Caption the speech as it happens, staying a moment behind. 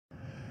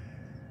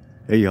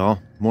Hey y'all,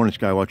 morning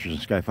Skywatchers and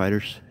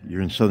Skyfighters.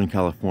 You're in Southern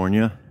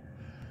California.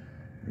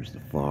 There's the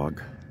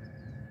fog.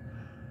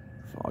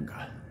 Fog.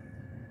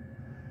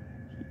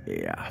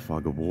 Yeah,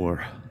 fog of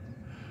war.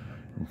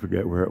 Don't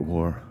forget we're at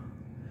war.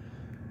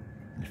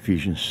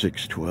 Ephesians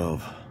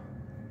 6:12.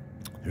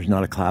 There's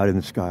not a cloud in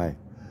the sky.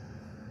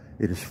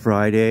 It is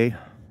Friday.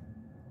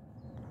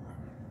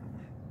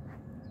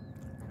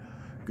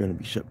 Gonna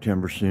be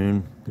September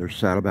soon. There's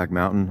Saddleback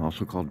Mountain,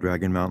 also called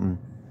Dragon Mountain.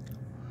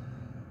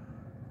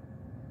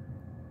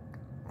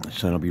 The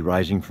sun will be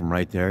rising from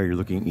right there. You're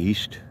looking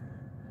east.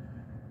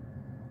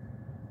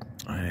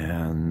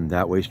 And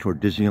that way's toward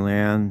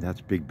Disneyland.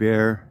 That's Big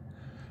Bear.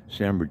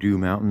 San Bernardino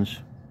Mountains.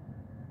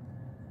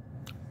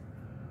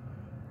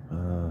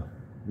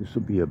 This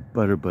will be a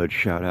Butterbud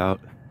shout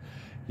out.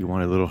 You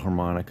want a little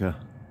harmonica.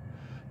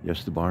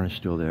 Yes, the barn is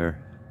still there.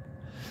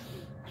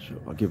 So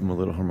I'll give him a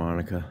little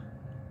harmonica.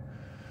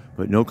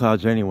 But no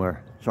clouds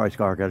anywhere. Sorry,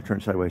 Scar, I gotta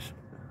turn sideways.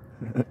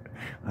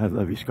 I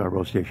love you,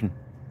 Scarborough Station.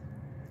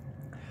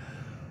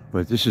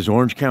 But this is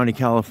Orange County,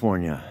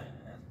 California.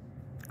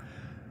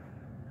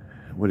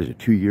 What is it,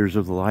 2 years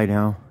of the lie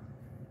now?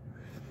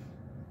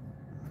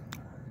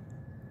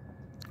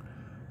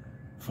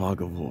 Fog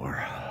of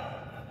war.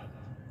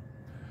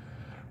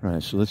 All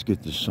right, so let's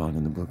get this song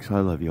in the books. I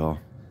love y'all.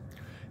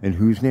 In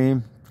whose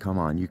name? Come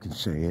on, you can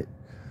say it.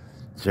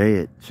 Say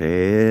it,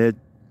 say it.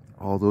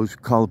 All those who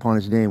call upon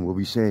his name will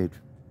be saved.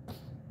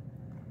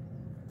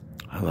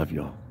 I love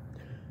y'all.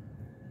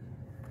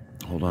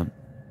 Hold on.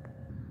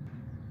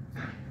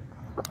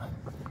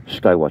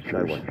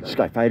 Skywatchers,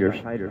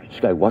 Skyfighters,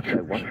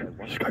 Skywatchers,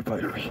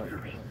 Skyfighters,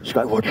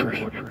 Skywatchers,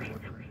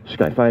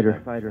 Skyfighter.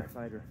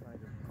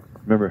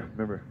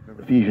 Remember,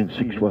 Ephesians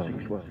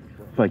 6:12.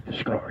 Fight the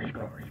sky.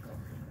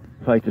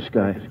 Fight the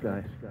sky.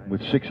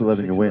 With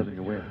 6:11 you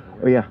win.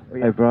 Oh yeah,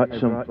 I brought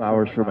some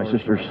flowers for my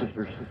sisters.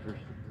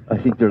 I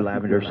think they're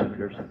lavenders.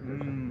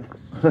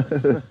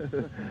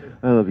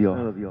 I love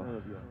y'all.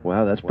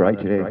 Wow, that's bright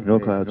today. No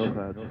clouds.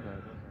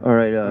 All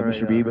right,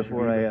 Mr. B,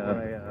 before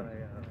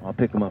I'll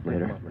pick them up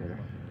later.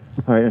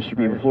 All right, Mr.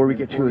 B, before we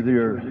get to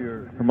your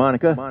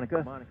harmonica,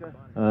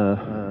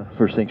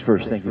 first things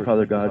first, thank you,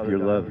 Father God, for your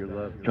love.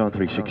 John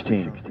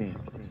 3:16.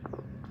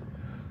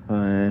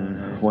 And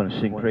I want to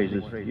sing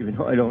praises, even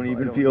though I don't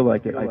even feel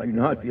like it. I do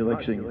not feel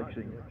like singing.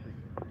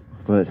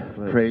 But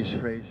praise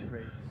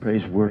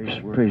works,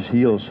 praise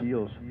heals.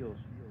 I'm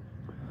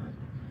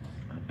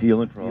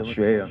feeling for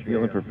Australia, I'm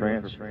feeling for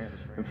France,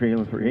 I'm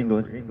feeling for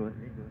England.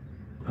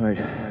 All right,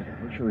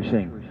 what shall we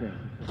sing?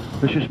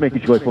 Let's just make a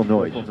joyful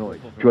noise.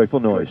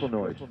 Joyful noise.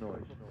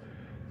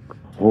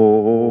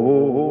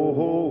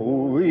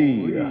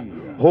 Holy,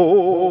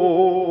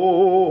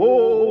 holy,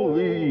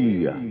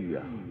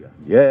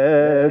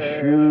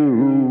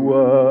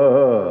 Yeshua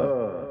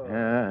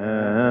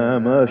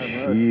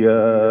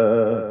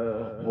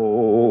HaMashiach.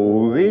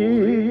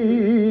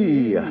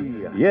 Holy,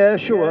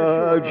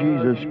 Yeshua,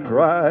 Jesus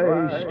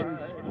Christ.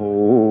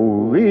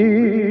 Holy,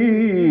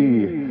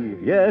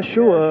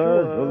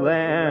 Yeshua the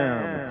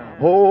Lamb.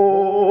 Holy,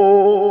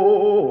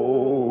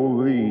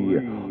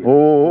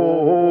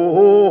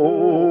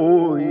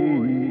 holy,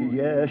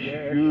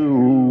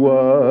 Yeshua,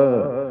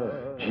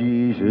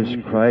 Jesus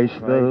Christ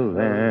the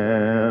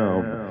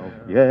Lamb.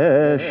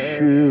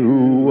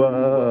 Yeshua,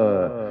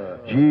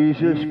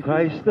 Jesus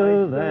Christ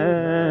the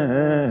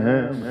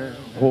Lamb.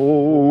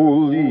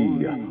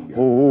 Holy,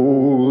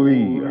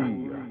 holy,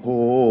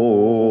 holy.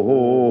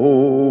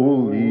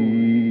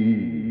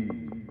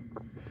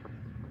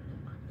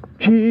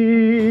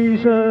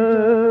 Jesus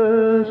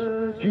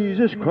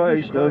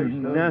Christ of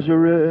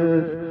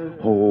Nazareth,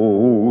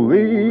 holy,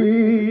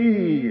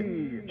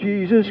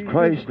 Jesus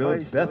Christ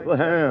of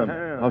Bethlehem,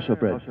 house of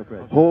bread,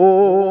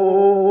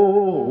 holy,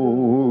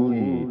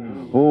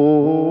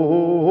 holy,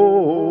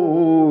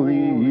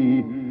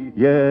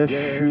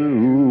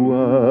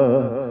 Yeshua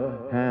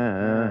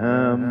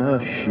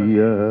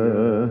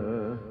HaMashiach,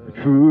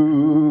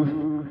 truth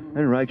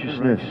and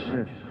righteousness,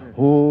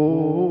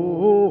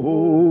 holy,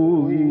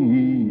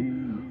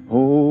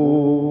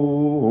 holy,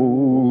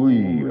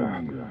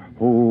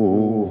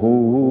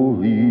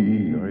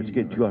 holy. All right, it's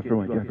getting too hot for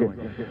my jacket.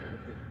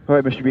 All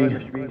right, Mr. B.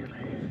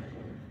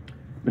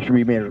 Mr.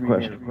 B made a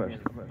request.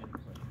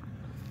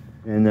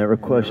 And that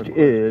request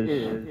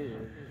is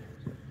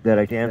that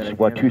I dance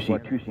Watusi.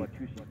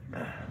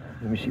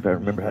 Let me see if I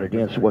remember how to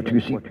dance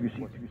Watusi.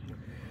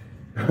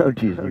 Oh,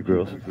 geez, you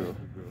girls.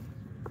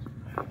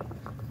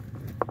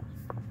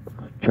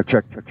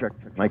 Check.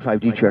 Mic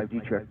 5D check.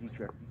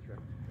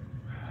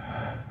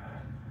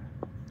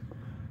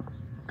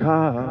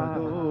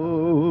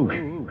 Kadosh,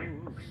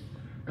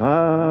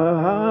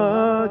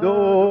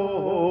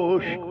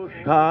 Kadosh,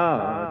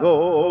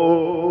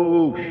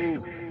 Kadosh,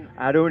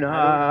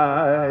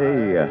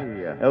 Adonai,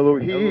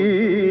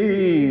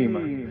 Elohim,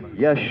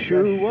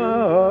 Yeshua,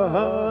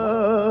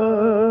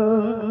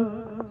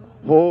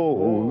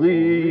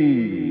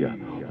 holy,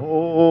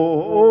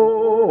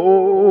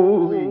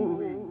 holy,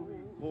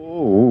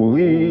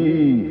 holy.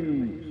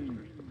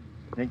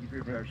 Thank you for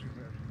your prayers.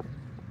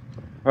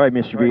 All All right,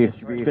 Mr. B.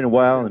 It's been a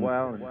while, and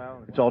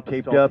it's all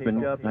taped up,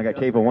 and I got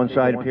tape on one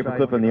side and paper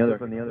clip on the other.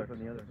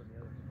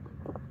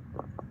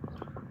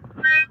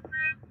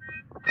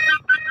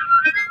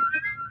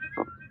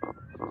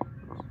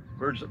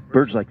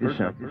 Birds like this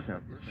sound.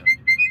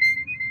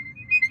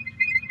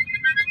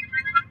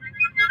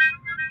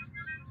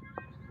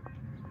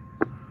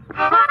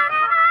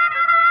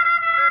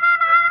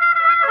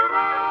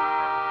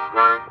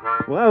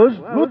 Well, I was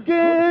looking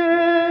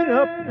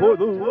up for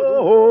the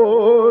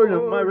Lord,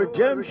 and my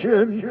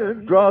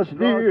redemption draws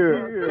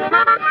near.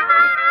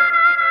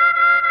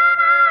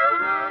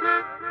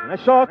 And I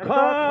saw a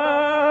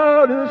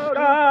cloud in the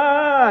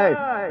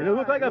sky, and it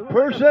looked like a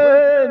person,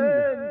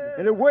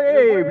 and it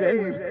waved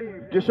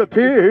and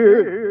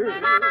disappeared.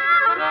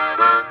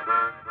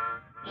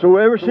 So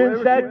ever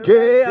since that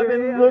day, I've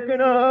been looking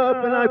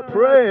up, and I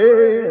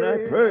pray, and I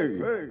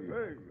pray.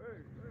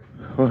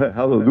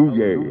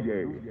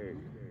 Hallelujah.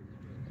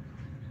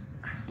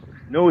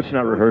 No, it's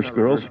not rehearsed,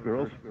 girls.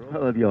 I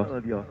love y'all.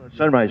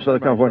 Sunrise,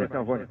 Southern California.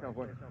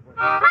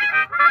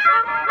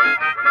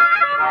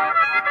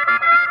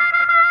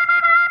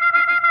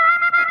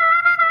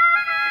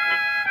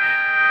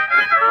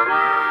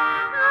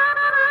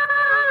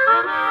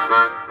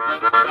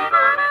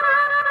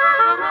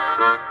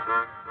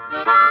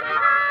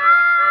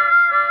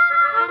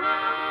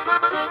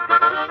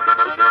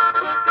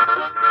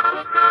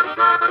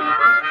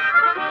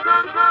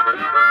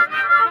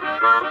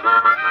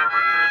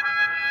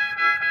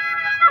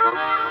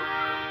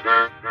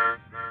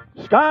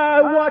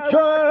 Sky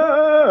Watcher,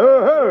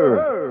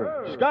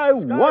 Sky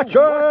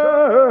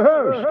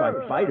Watcher, Sky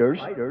Fighters,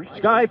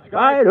 Sky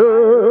Fighters.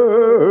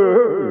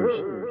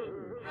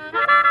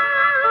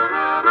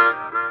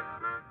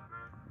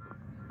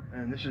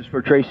 And this is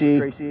for Tracy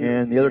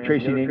and the other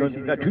Tracy in England.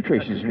 We've got two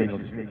Tracys in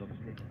England,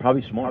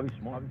 probably small.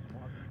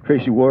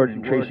 Tracy Ward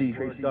and Tracy,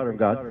 daughter of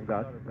God.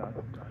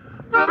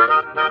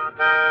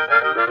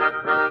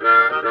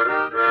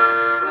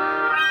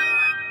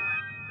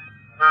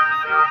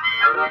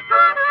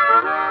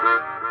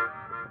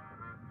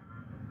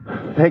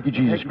 Thank you,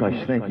 Jesus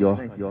Christ. Thank you all.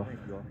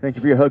 Thank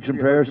you for your hugs and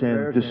prayers,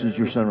 and this is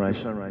your sunrise.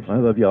 I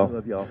love y'all.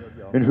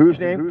 In whose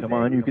name? Come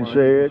on, you can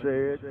say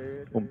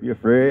it. Don't be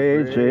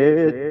afraid. Say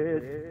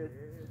it.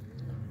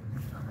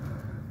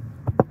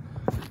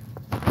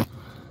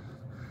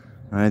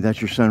 All right, that's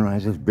your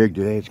sunrise. It's big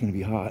today. It's going to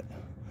be hot.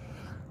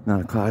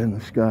 Not a cloud in the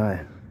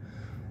sky.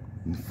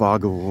 And the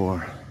fog of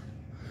war.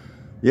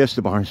 Yes,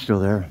 the barn's still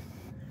there.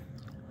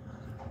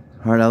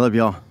 All right, I love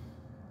y'all.